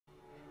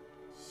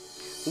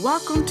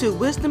Welcome to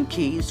Wisdom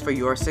Keys for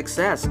Your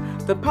Success,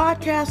 the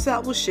podcast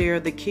that will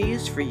share the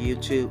keys for you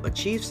to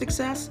achieve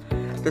success,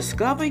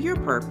 discover your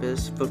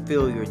purpose,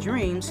 fulfill your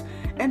dreams,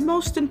 and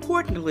most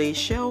importantly,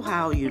 show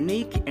how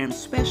unique and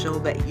special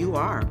that you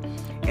are.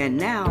 And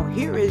now,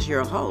 here is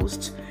your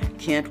host,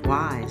 Kent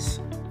Wise.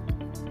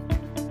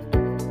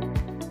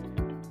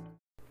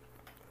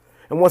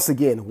 And once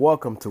again,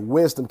 welcome to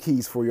Wisdom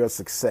Keys for Your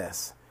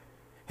Success.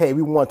 Hey,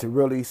 we want to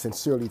really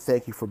sincerely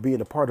thank you for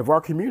being a part of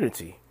our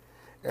community.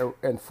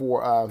 And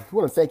for we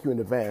want to thank you in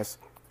advance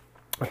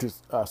to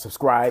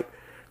subscribe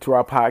to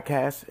our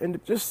podcast, and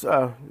just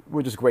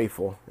we're just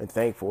grateful and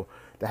thankful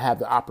to have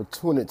the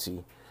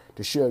opportunity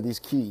to share these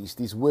keys,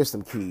 these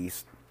wisdom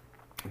keys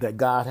that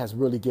God has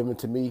really given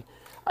to me.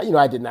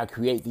 I did not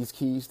create these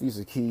keys. These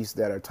are keys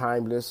that are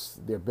timeless.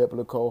 They're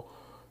biblical.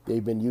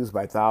 They've been used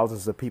by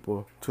thousands of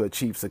people to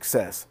achieve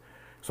success.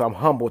 So I'm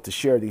humbled to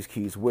share these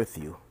keys with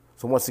you.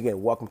 So once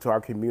again, welcome to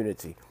our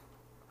community.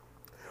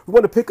 We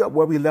want to pick up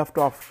where we left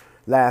off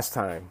last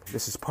time.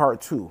 This is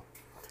part 2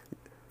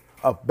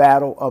 of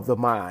Battle of the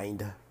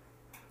Mind,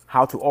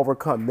 how to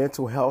overcome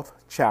mental health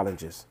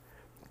challenges,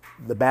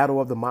 the battle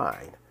of the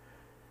mind.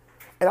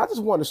 And I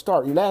just want to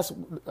start,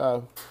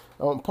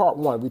 on part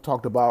 1, we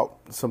talked about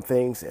some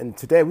things, and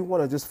today we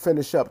want to just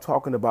finish up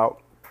talking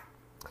about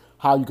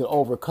how you can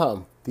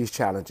overcome these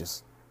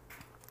challenges.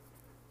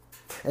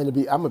 And I'm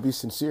going to be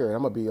sincere,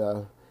 I'm going to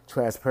be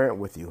transparent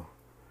with you.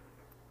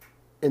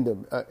 In the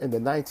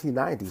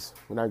 1990s,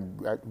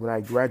 when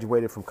I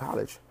graduated from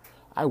college,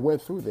 I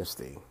went through this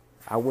thing.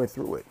 I went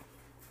through it.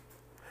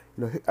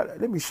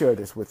 Let me share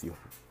this with you.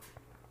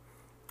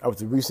 I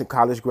was a recent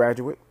college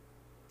graduate.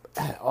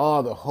 I had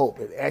all the hope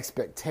and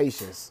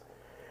expectations.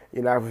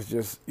 I was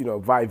just,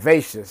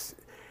 vivacious,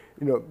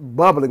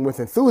 bubbling with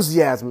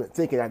enthusiasm,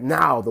 thinking that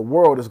now the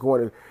world is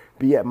going to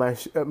be at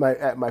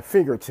my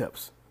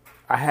fingertips.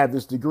 I had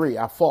this degree.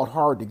 I fought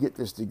hard to get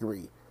this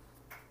degree.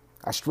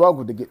 I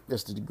struggled to get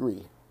this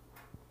degree.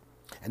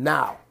 And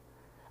now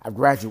I'm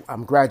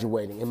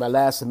graduating. In my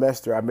last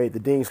semester, I made the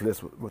dean's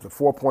list with a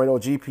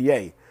 4.0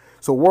 GPA.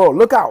 So world,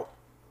 look out.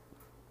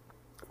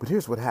 But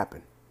here's what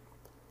happened.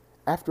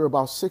 After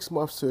about 6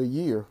 months to a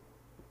year,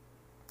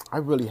 I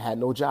really had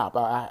no job.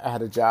 I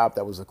had a job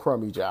that was a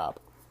crummy job.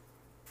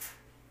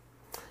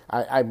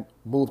 I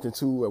moved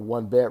into a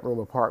 1-bedroom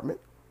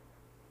apartment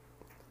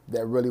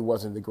that really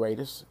wasn't the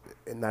greatest,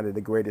 and not in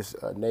the greatest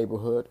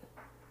neighborhood.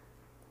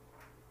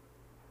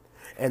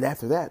 And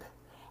after that,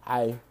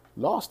 I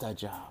lost that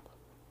job.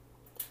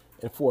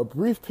 And for a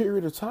brief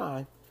period of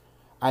time,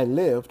 I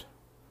lived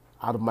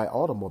out of my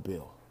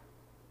automobile.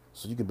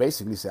 So you can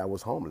basically say I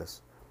was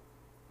homeless.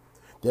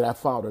 Then I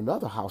found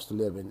another house to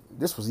live in.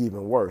 This was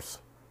even worse.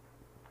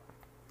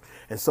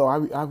 And so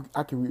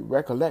I can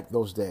recollect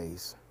those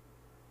days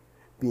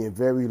being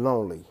very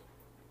lonely,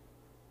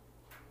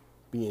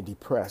 being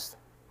depressed.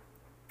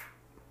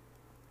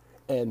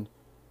 And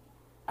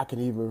I can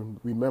even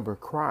remember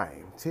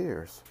crying,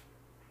 tears.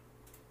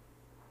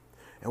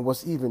 And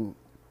what's even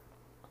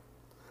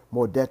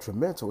more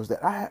detrimental is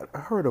that I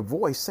heard a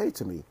voice say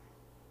to me,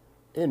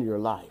 in your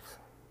life,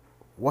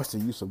 what's the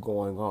use of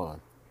going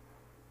on?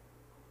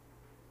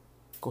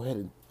 Go ahead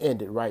and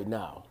end it right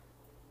now.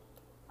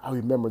 I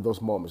remember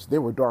those moments. They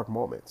were dark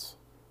moments.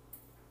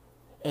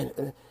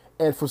 And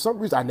for some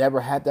reason, I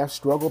never had that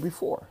struggle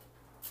before.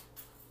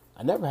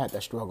 I never had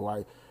that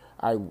struggle.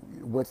 I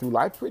went through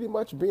life pretty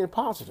much being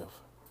positive.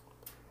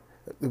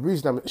 The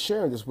reason I'm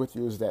sharing this with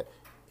you is that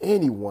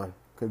anyone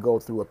could go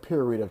through a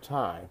period of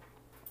time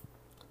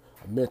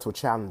of mental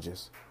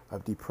challenges,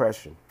 of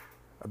depression,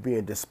 of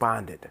being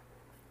despondent.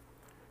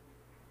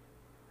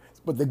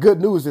 But the good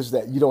news is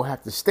that you don't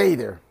have to stay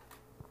there.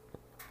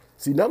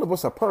 See, none of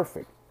us are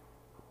perfect.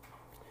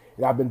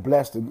 And I've been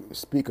blessed to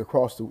speak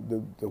across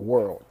the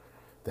world,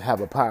 to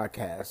have a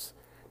podcast,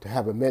 to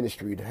have a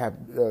ministry, to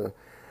have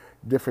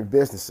different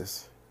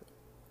businesses.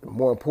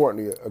 More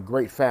importantly, a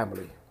great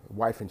family, a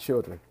wife and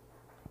children.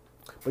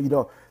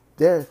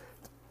 But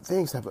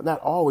things have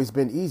not always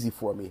been easy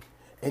for me.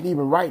 And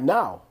even right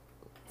now,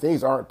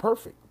 things aren't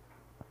perfect.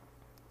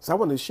 So I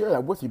wanted to share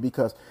that with you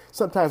because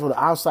sometimes on the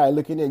outside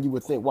looking in, you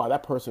would think, wow,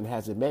 that person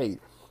has it made.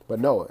 But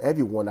no,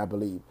 everyone, I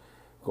believe,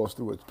 goes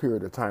through a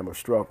period of time of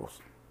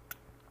struggles.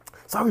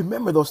 So I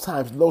remember those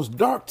times, those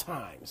dark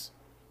times.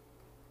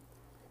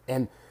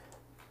 And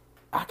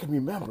I can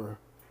remember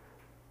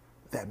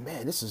that,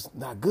 man, this is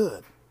not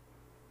good.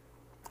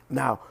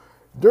 Now,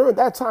 during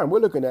that time, we're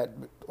looking at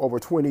over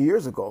 20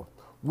 years ago,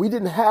 we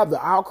didn't have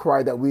the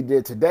outcry that we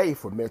did today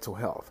for mental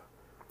health.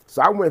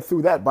 So I went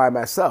through that by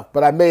myself,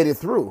 but I made it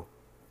through.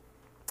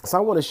 So I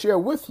want to share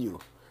with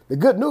you the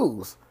good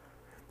news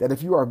that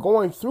if you are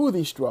going through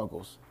these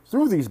struggles,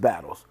 through these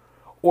battles,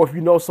 or if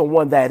you know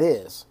someone that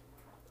is,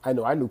 I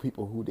knew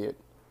people who did,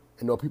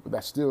 and know people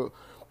that still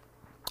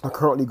are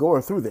currently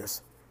going through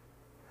this.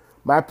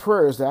 My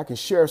prayer is that I can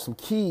share some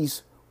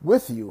keys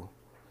with you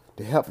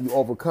to help you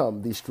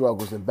overcome these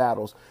struggles and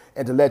battles,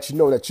 and to let you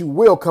know that you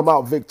will come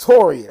out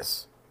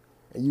victorious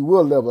and you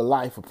will live a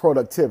life of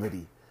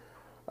productivity,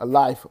 a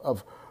life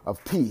of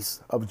of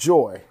peace, of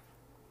joy.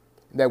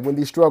 That when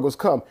these struggles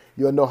come,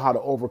 you'll know how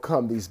to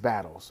overcome these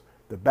battles,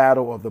 the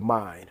battle of the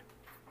mind.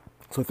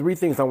 So 3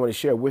 things I want to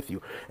share with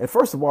you. And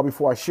first of all,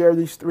 before I share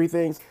these 3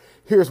 things,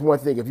 here's one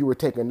thing, if you were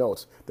taking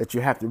notes, that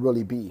you have to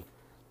really be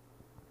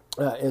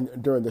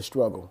during the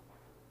struggle.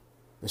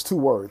 There's 2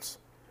 words.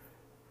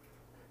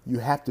 You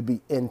have to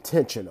be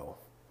intentional.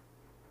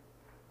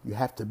 You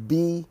have to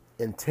be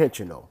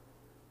intentional.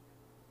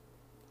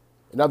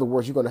 In other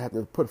words, you're going to have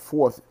to put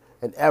forth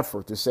an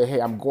effort to say, hey,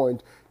 I'm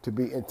going to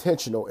be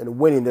intentional in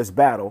winning this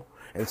battle,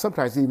 and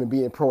sometimes even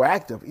being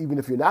proactive, even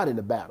if you're not in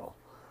the battle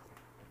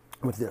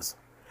with this.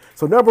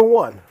 So number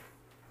 1,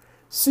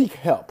 seek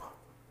help.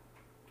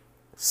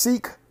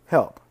 Seek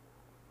help.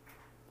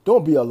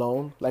 Don't be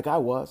alone like I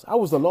was. I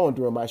was alone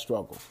during my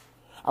struggle.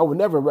 I would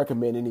never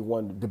recommend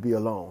anyone to be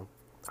alone.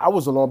 I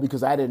was alone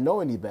because I didn't know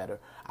any better.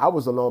 I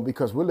was alone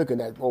because we're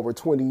looking at over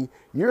 20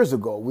 years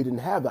ago. We didn't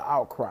have the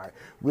outcry.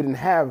 We didn't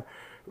have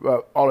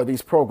all of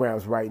these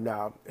programs right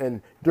now.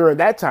 And during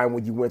that time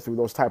when you went through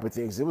those type of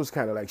things, it was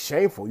kind of like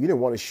shameful. You didn't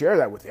want to share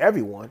that with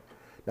everyone.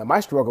 Now, my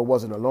struggle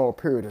wasn't a long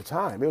period of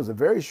time. It was a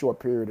very short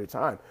period of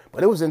time,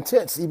 but it was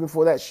intense even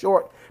for that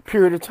short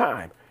period of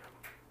time.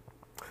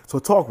 So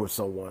talk with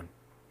someone.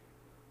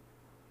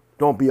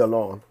 Don't be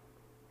alone.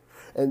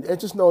 And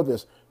just know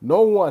this,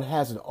 no one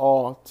has it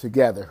all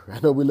together. I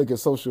know we look at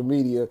social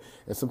media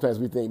and sometimes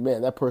we think,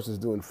 man, that person's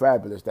doing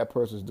fabulous. That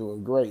person's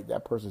doing great.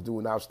 That person's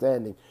doing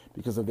outstanding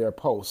because of their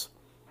posts.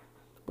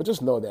 But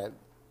just know that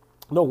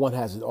no one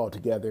has it all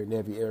together in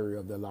every area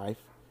of their life.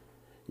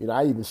 You know,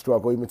 I even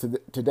struggle even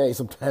today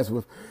sometimes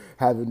with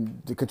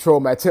having to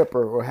control my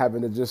temper or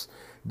having to just,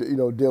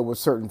 deal with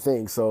certain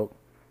things. So,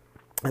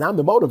 and I'm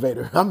the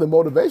motivator. I'm the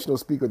motivational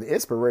speaker, the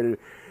inspirator,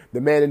 the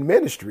man in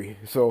ministry.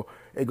 So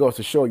it goes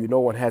to show you no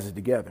one has it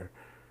together.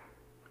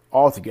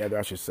 All together,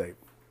 I should say.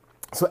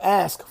 So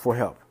ask for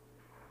help.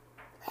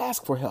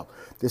 Ask for help.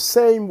 The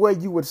same way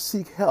you would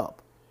seek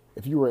help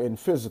if you were in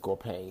physical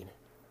pain.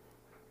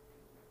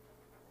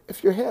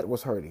 If your head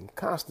was hurting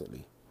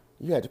constantly,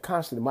 you had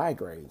constant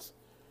migraines,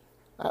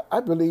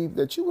 I believe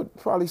that you would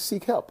probably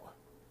seek help.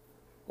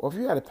 Or if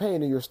you had a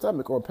pain in your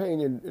stomach or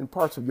pain in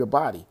parts of your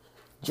body,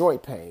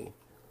 joint pain,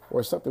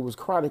 or something was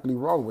chronically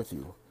wrong with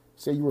you.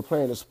 Say you were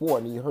playing a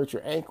sport and you hurt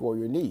your ankle or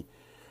your knee.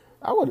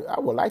 I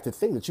would like to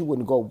think that you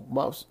wouldn't go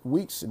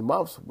weeks and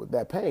months with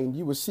that pain.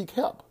 You would seek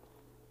help.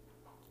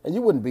 And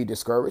you wouldn't be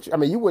discouraged. I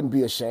mean, you wouldn't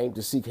be ashamed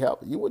to seek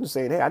help. You wouldn't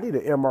say, hey, I need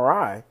an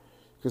MRI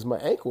because my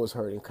ankle is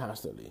hurting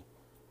constantly.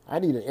 I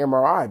need an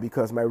MRI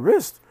because my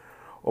wrist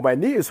or my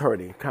knee is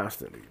hurting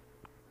constantly.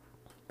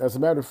 As a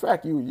matter of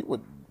fact, you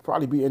would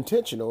probably be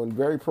intentional and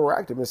very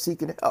proactive in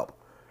seeking help.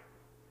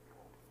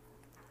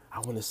 I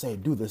want to say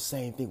do the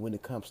same thing when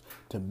it comes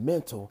to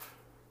mental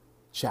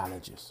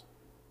challenges.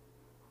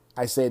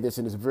 I say this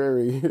and it's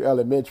very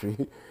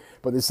elementary,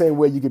 but the same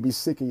way you could be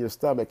sick in your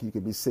stomach, you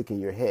could be sick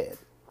in your head.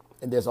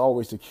 And there's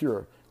always a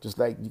cure, just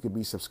like you could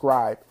be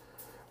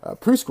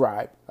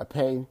prescribed a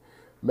pain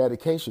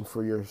medication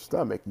for your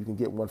stomach. You can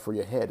get one for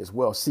your head as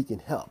well, seeking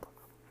help.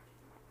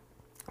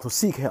 So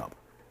seek help.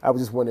 I would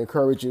just want to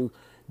encourage you.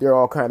 There are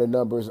all kind of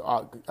numbers.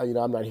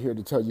 I'm not here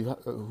to tell you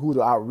who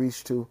to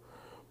outreach to,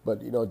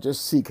 but,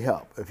 just seek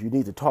help. If you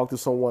need to talk to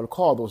someone,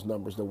 call those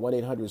numbers, the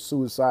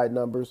 1-800-SUICIDE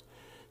numbers.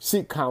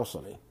 Seek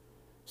counseling.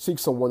 Seek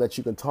someone that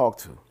you can talk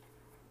to.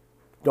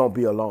 Don't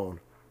be alone.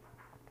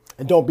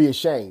 And don't be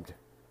ashamed.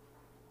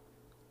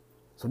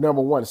 So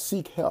number 1,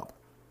 seek help.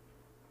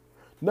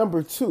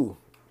 Number 2,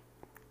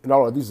 and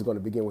all of these are going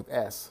to begin with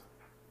S.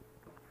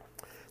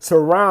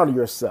 Surround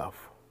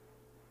yourself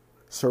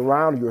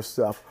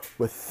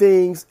with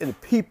things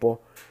and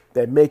people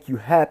that make you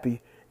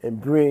happy and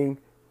bring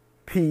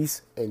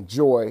peace and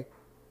joy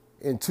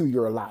into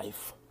your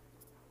life.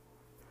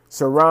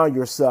 Surround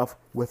yourself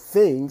with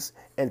things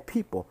and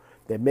people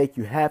that make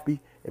you happy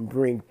and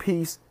bring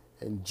peace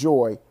and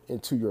joy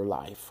into your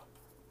life.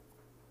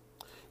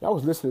 I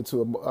was listening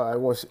to I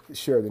want to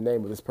share the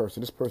name of this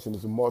person. This person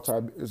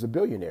is a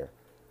billionaire.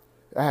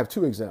 I have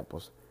 2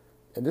 examples.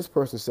 And this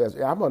person says,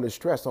 I'm under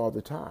stress all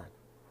the time.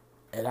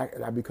 And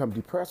I become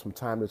depressed from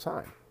time to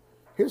time.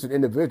 Here's an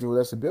individual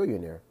that's a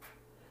billionaire.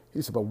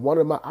 He said, but one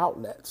of my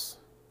outlets,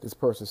 this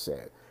person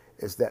said,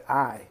 is that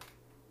I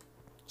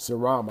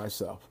surround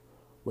myself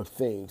with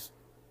things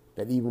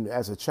that even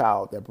as a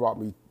child that brought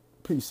me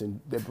peace and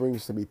that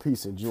brings to me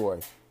peace and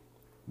joy.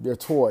 They're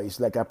toys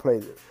like I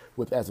played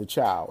with as a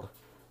child.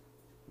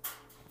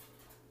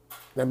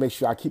 And I make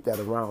sure I keep that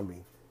around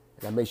me.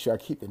 And I make sure I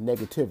keep the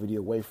negativity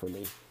away from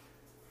me.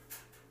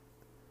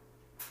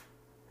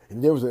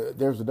 And there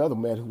was another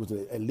man who was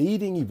a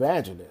leading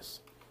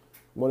evangelist,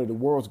 one of the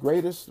world's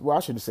greatest, well,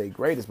 I shouldn't say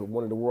greatest, but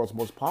one of the world's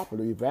most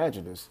popular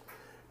evangelists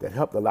that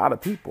helped a lot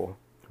of people,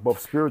 both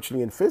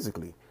spiritually and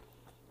physically.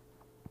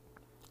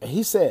 And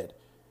he said,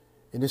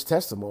 in his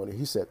testimony,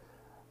 he said,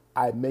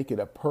 I make it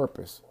a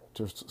purpose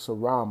to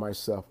surround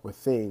myself with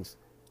things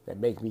that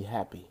make me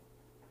happy.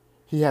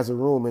 He has a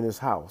room in his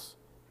house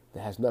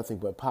that has nothing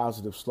but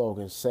positive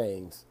slogans,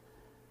 sayings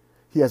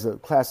he has a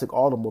classic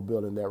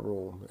automobile in that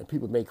room, and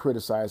people may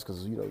criticize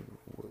because,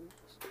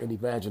 an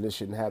evangelist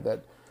shouldn't have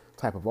that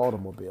type of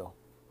automobile.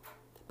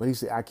 But he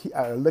said,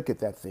 I look at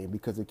that thing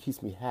because it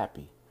keeps me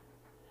happy.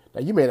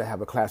 Now, you may not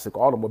have a classic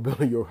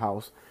automobile in your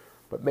house,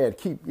 but man,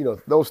 keep,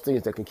 those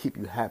things that can keep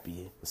you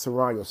happy,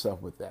 surround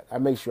yourself with that. I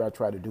make sure I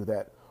try to do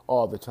that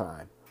all the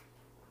time.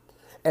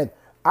 And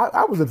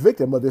I was a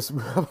victim of this.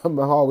 I'm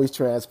always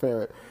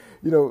transparent.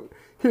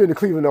 Here in the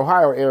Cleveland,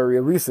 Ohio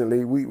area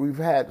recently, we've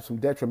had some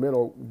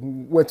detrimental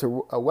winter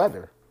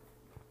weather.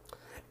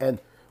 And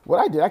what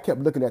I did, I kept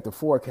looking at the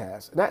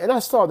forecast. And I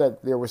saw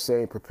that they were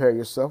saying prepare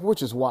yourself,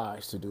 which is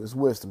wise to do. It's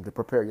wisdom to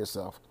prepare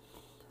yourself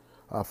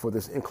for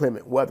this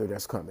inclement weather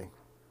that's coming.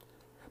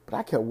 But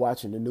I kept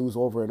watching the news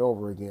over and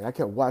over again. I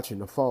kept watching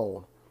my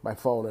phone,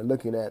 and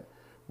looking at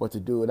what to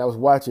do. And I was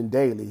watching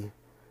daily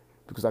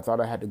because I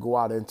thought I had to go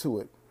out into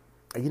it.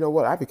 And you know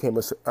what? I became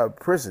a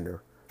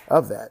prisoner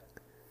of that.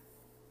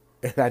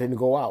 And I didn't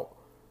go out.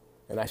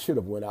 And I should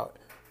have went out.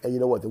 And you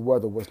know what? The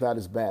weather was not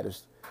as bad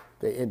as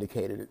they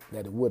indicated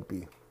that it would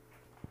be.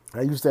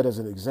 I use that as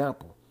an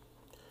example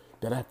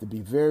that I have to be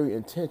very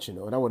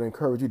intentional. And I would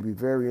encourage you to be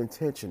very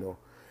intentional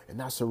and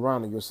not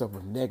surrounding yourself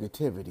with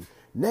negativity,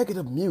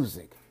 negative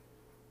music.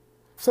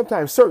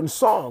 Sometimes certain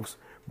songs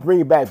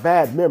bring back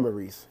bad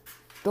memories.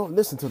 Don't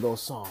listen to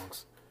those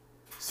songs.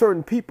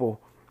 Certain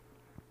people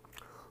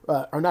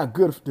are not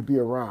good to be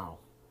around.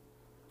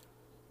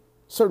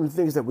 Certain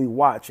things that we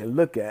watch and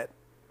look at,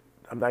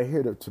 I'm not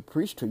here to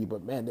preach to you,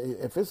 but man,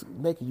 if it's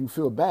making you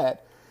feel bad,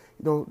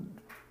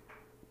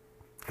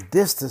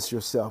 distance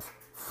yourself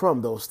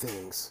from those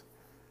things.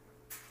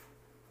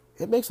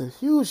 It makes a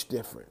huge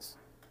difference.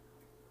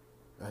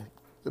 Right?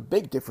 The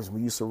big difference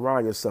when you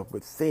surround yourself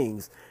with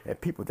things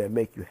and people that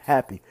make you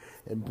happy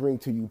and bring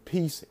to you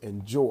peace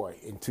and joy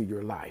into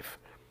your life.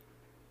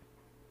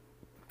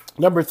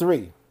 Number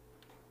 3.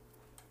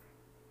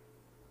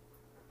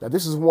 Now,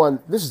 this is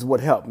what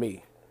helped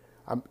me.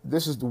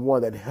 This is the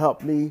one that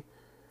helped me.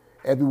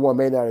 Everyone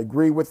may not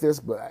agree with this,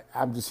 but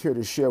I'm just here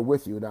to share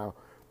with you. Now,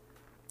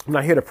 I'm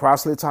not here to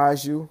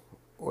proselytize you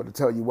or to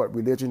tell you what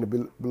religion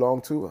to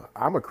belong to.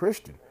 I'm a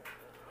Christian.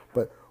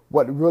 But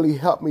what really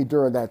helped me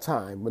during that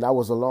time when I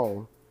was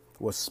alone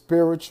was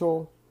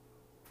spiritual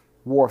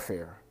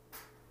warfare.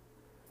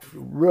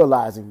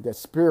 Realizing that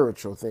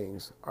spiritual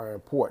things are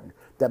important,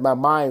 that my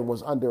mind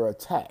was under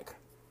attack.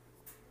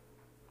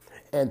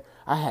 And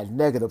I had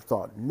negative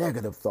thought,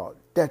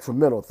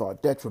 detrimental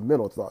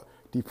thought,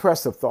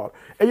 depressive thought.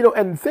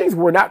 And things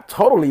were not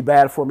totally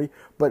bad for me,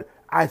 but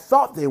I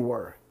thought they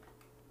were.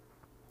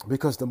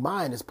 Because the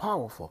mind is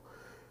powerful.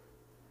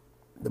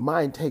 The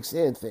mind takes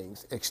in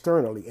things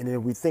externally, and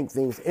then we think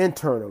things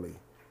internally.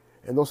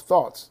 And those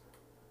thoughts,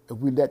 if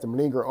we let them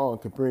linger on,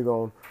 can bring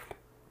on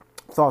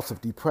thoughts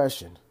of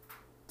depression,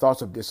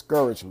 thoughts of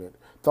discouragement,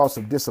 thoughts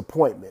of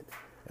disappointment.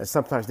 And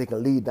sometimes they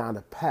can lead down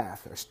a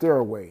path, a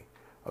stairway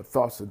of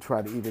thoughts that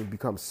try to even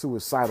become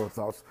suicidal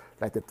thoughts,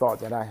 like the thought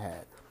that I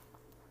had.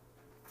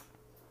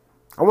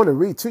 I want to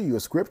read to you a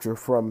scripture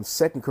from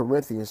 2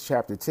 Corinthians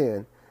chapter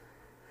 10,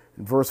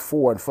 verse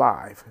 4 and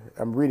 5.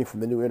 I'm reading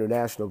from the New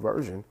International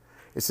Version.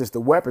 It says,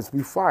 the weapons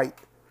we fight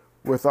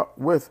with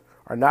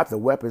are not the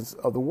weapons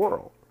of the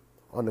world.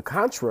 On the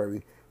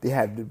contrary, they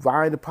have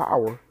divine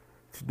power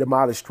to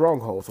demolish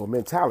strongholds or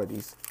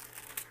mentalities.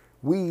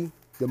 We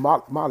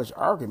demolish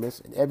arguments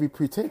and every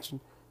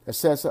pretension that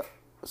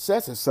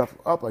sets itself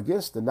up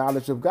against the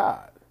knowledge of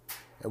God.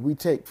 And we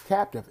take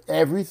captive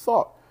every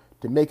thought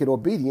to make it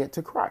obedient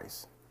to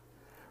Christ.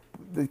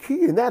 The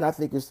key in that, I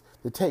think, is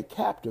to take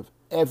captive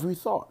every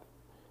thought.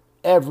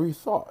 Every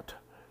thought.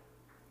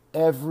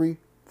 Every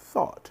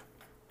thought.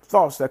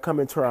 Thoughts that come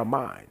into our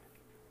mind.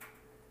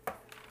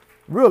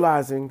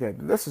 Realizing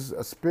that this is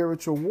a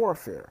spiritual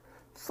warfare.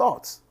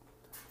 Thoughts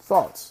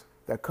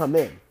that come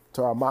in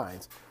to our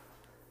minds.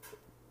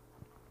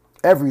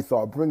 Every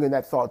thought, bringing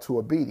that thought to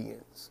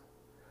obedience.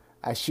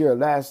 I shared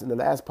in the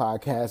last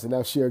podcast, and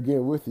I'll share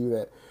again with you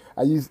that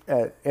I use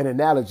an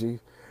analogy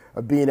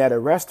of being at a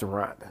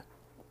restaurant.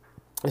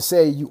 And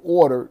say you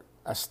ordered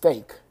a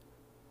steak,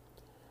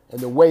 and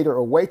the waiter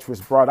or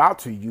waitress brought out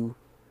to you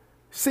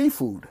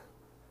seafood,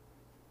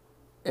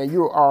 and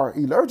you are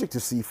allergic to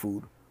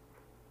seafood.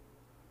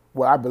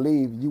 Well, I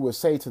believe you would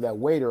say to that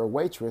waiter or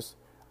waitress,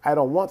 I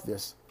don't want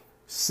this.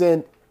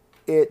 Send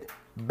it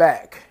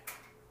back.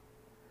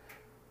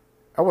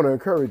 I want to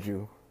encourage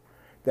you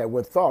that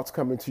when thoughts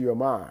come into your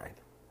mind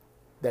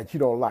that you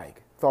don't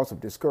like, thoughts of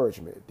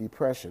discouragement,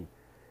 depression,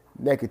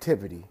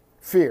 negativity,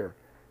 fear,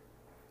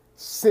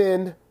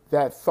 send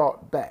that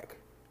thought back.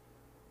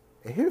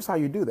 And here's how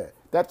you do that.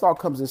 That thought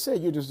comes and says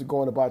you're just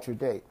going about your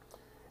day,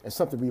 and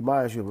something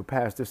reminds you of a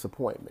past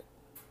disappointment.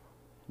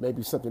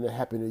 Maybe something that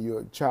happened in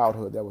your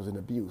childhood that was an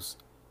abuse.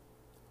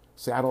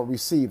 Say, I don't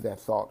receive that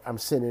thought. I'm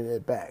sending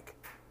it back.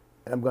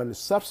 And I'm going to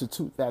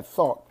substitute that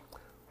thought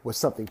with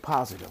something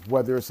positive,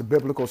 whether it's a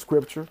biblical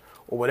scripture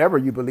or whatever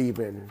you believe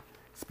in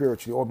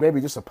spiritually, or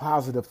maybe just a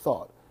positive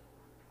thought,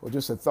 or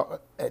just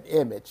an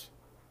image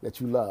that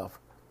you love.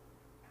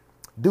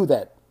 Do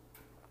that.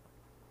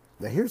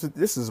 Now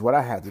this is what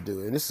I had to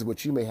do, and this is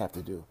what you may have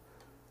to do.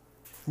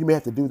 You may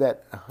have to do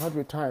that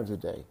 100 times a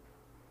day,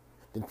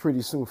 then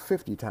pretty soon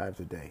 50 times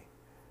a day,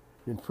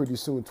 then pretty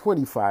soon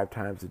 25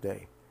 times a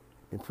day,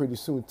 then pretty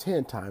soon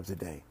 10 times a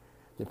day,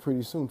 then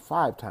pretty soon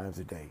 5 times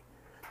a day,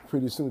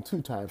 pretty soon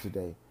 2 times a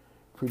day,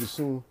 pretty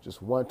soon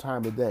just 1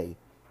 time a day,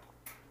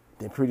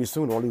 then pretty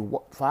soon only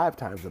 5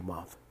 times a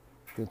month,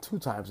 then 2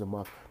 times a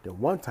month, then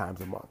 1 time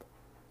a month,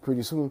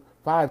 pretty soon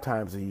 5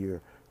 times a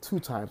year,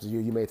 2 times a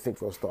year. You may think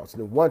those thoughts,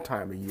 and then 1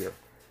 time a year.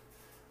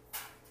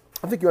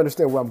 I think you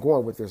understand where I'm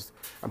going with this.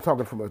 I'm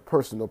talking from a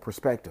personal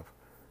perspective.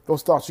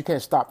 Those thoughts, you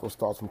can't stop those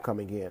thoughts from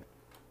coming in.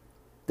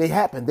 They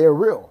happen. They're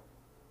real.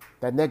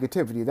 That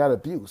negativity, that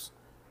abuse,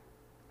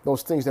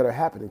 those things that are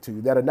happening to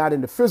you that are not in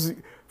the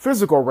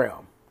physical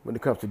realm when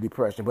it comes to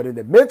depression, but in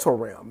the mental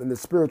realm, in the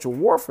spiritual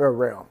warfare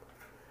realm,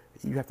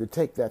 you have to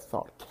take that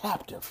thought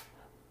captive.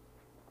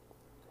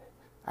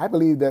 I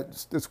believe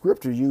that the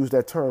scripture used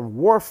that term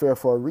warfare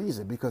for a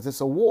reason, because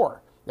it's a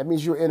war. That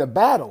means you're in a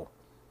battle.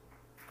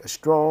 A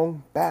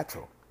strong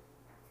battle.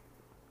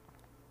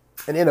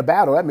 And in a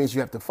battle, that means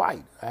you have to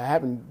fight.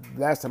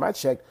 Last time I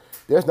checked,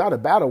 there's not a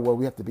battle where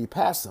we have to be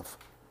passive.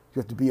 You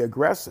have to be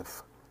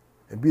aggressive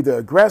and be the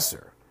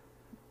aggressor.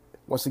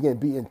 Once again,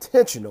 be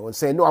intentional and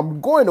say, no,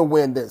 I'm going to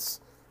win this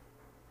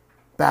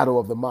battle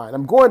of the mind.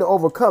 I'm going to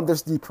overcome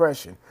this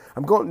depression.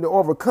 I'm going to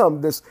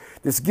overcome this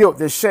guilt,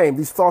 this shame,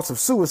 these thoughts of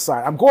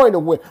suicide. I'm going to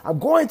win. I'm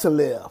going to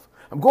live.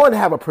 I'm going to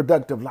have a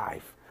productive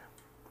life.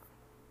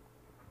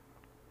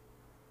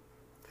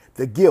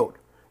 The guilt,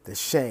 the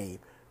shame,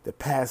 the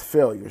past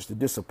failures, the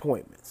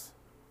disappointments.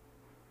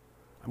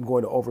 I'm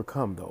going to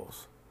overcome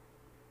those.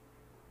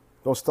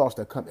 Those thoughts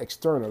that come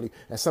externally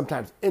and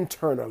sometimes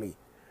internally.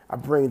 I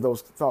bring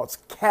those thoughts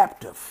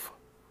captive.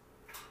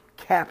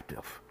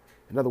 Captive.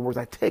 In other words,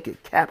 I take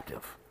it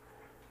captive.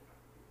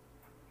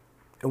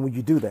 And when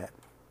you do that,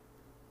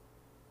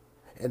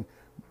 and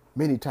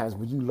many times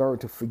when you learn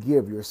to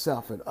forgive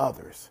yourself and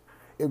others,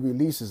 it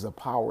releases a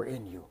power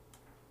in you.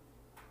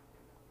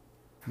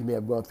 You may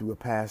have gone through a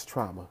past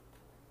trauma.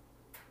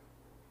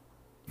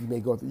 You may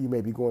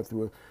be going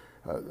through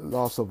a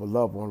loss of a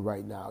loved one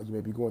right now. You may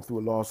be going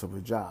through a loss of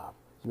a job.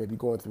 You may be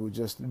going through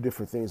just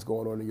different things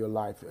going on in your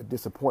life, a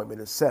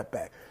disappointment, a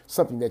setback,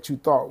 something that you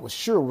thought was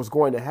sure was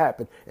going to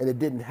happen and it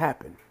didn't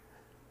happen.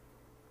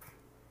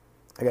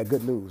 I got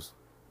good news.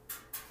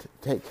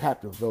 Take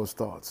captive those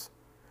thoughts.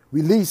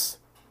 Release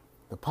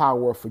the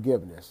power of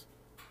forgiveness.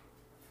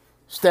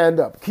 Stand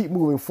up. Keep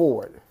moving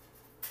forward.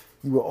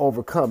 You will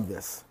overcome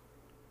this.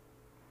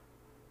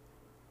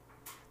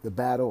 The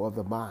battle of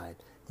the mind.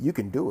 You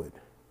can do it.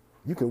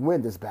 You can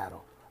win this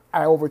battle.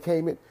 I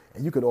overcame it,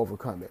 and you can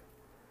overcome it.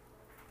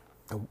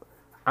 And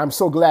I'm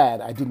so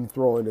glad I didn't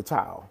throw in the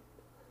towel,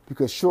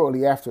 because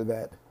shortly after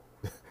that,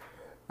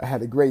 I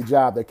had a great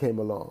job that came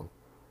along.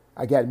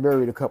 I got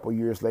married a couple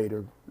years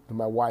later to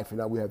my wife, and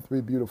now we have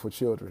 3 beautiful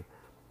children.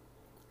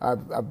 I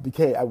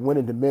went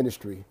into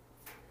ministry.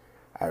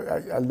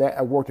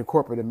 I worked in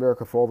corporate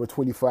America for over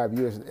 25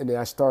 years, and then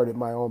I started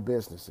my own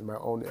business and my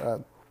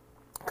own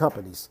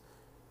companies.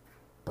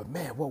 But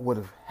man, what would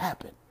have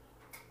happened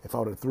if I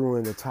would have thrown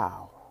in the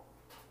towel?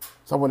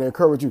 So I want to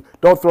encourage you,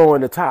 don't throw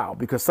in the towel,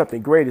 because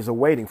something great is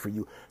awaiting for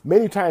you.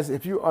 Many times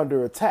if you're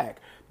under attack,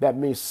 that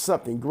means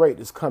something great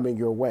is coming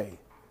your way.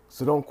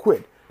 So don't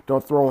quit.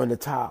 Don't throw in the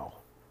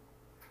towel.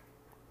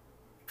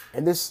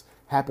 And this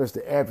happens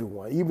to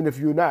everyone, even if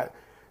you're not.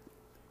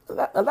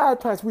 A lot of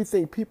times we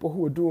think people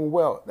who are doing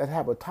well, that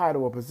have a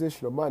title, a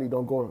position, or money,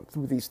 don't go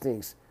through these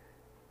things.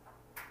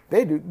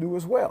 They do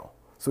as well.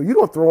 So you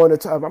don't throw in the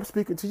towel. I'm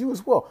speaking to you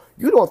as well.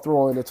 You don't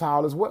throw in the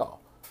towel as well,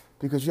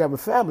 because you have a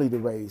family to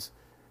raise.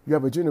 You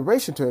have a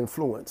generation to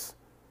influence.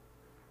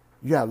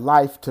 You have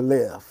life to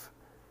live.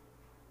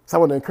 So I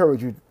want to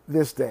encourage you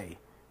this day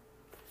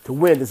to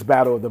win this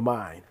battle of the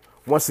mind.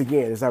 Once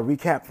again, as I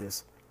recap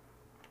this,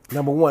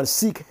 number 1,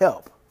 seek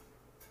help.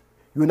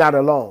 You're not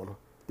alone.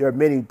 There are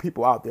many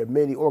people out there,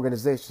 many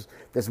organizations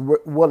that's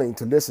willing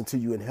to listen to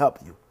you and help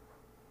you.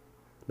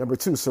 Number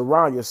 2,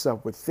 surround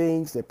yourself with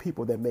things and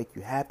people that make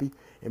you happy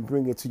and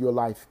bring into your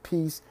life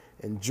peace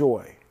and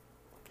joy.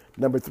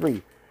 Number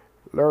 3,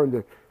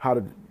 learn how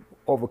to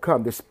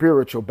overcome the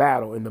spiritual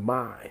battle in the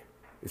mind,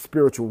 the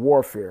spiritual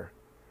warfare.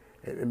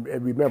 And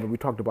remember, we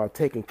talked about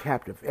taking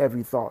captive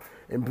every thought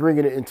and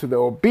bringing it into the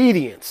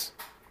obedience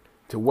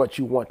to what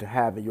you want to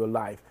have in your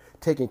life.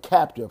 Taking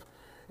captive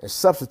and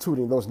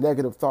substituting those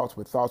negative thoughts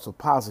with thoughts of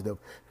positive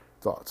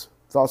thoughts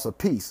of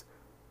peace.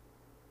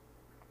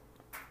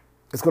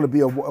 It's going to be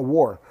a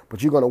war,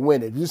 but you're going to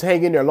win it. If you just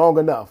hang in there long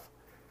enough,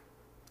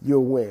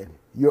 you'll win.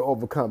 You'll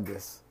overcome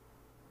this.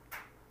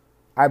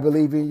 I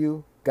believe in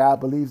you. God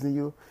believes in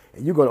you.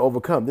 And you're going to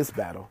overcome this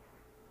battle.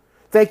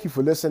 Thank you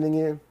for listening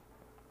in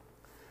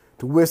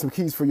to Wisdom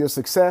Keys for Your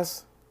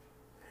Success.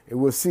 And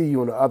we'll see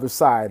you on the other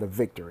side of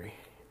victory.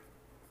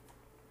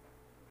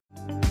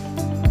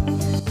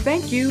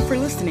 Thank you for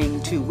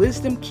listening to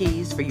Wisdom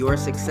Keys for Your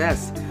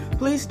Success.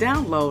 Please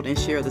download and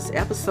share this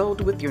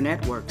episode with your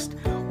networks.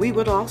 We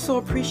would also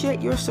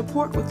appreciate your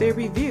support with a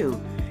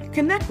review.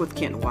 Connect with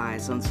Kent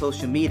Wise on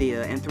social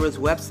media and through his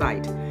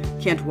website,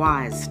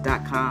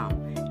 kentwise.com.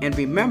 And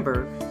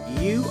remember,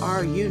 you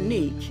are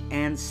unique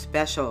and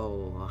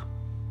special.